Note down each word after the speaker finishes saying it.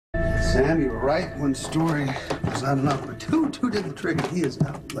Sam, you were right. One story was not enough, but two did the trick. He is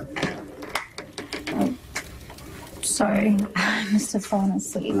out. Sorry, I must have fallen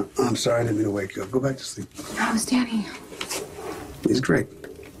asleep. No, I'm sorry, I didn't mean to wake you up. Go back to sleep. How's Danny? He's great.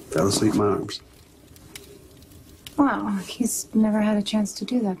 Fell asleep in my arms. Wow, he's never had a chance to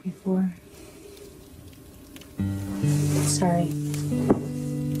do that before. Sorry.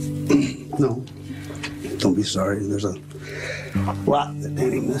 No, don't be sorry. There's a lot that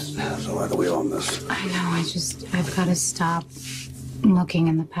Danny missed, so why do we all miss? I know, I've got to stop looking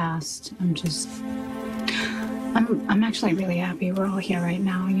in the past. I'm actually really happy we're all here right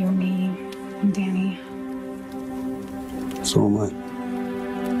now, you, me, and Danny. So am I.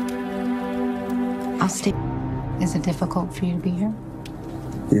 I'll stay. Is it difficult for you to be here?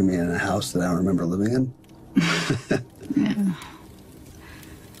 You mean in a house that I don't remember living in? Yeah.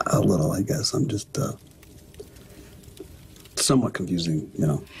 A little, I guess. I'm just, somewhat confusing, you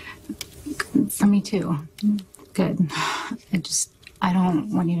know. For me, too. Good. I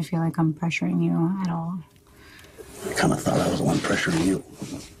don't want you to feel like I'm pressuring you at all. I kind of thought I was the one pressuring you.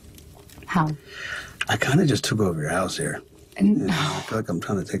 How? I kind of just took over your house here. And, you know, I feel like I'm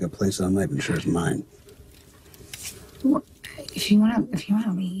trying to take a place that I'm not even sure is mine. Well, if you want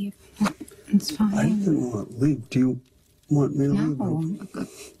to leave, it's fine. I didn't want to leave. Do you want me to leave?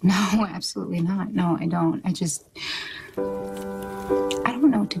 No, absolutely not. No, I don't. I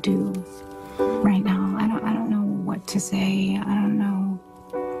don't know what to do right now. I don't know what to say. I don't know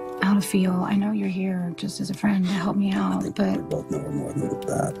how to feel. I know you're here just as a friend to help me out, but we both know we're more than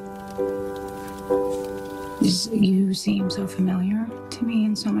that. You seem so familiar to me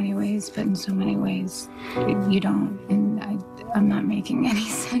in so many ways, but in so many ways you don't. And I'm not making any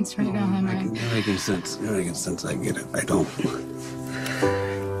sense right now, am I? You're making sense. You're making sense. I get it. I don't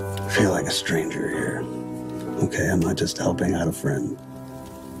feel like a stranger here. Okay, I'm not just helping out a friend.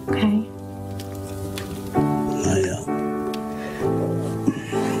 Okay.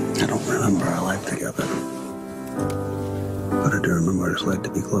 I don't remember our life together, but I do remember what it's like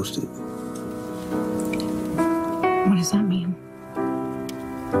to be close to you. What does that mean?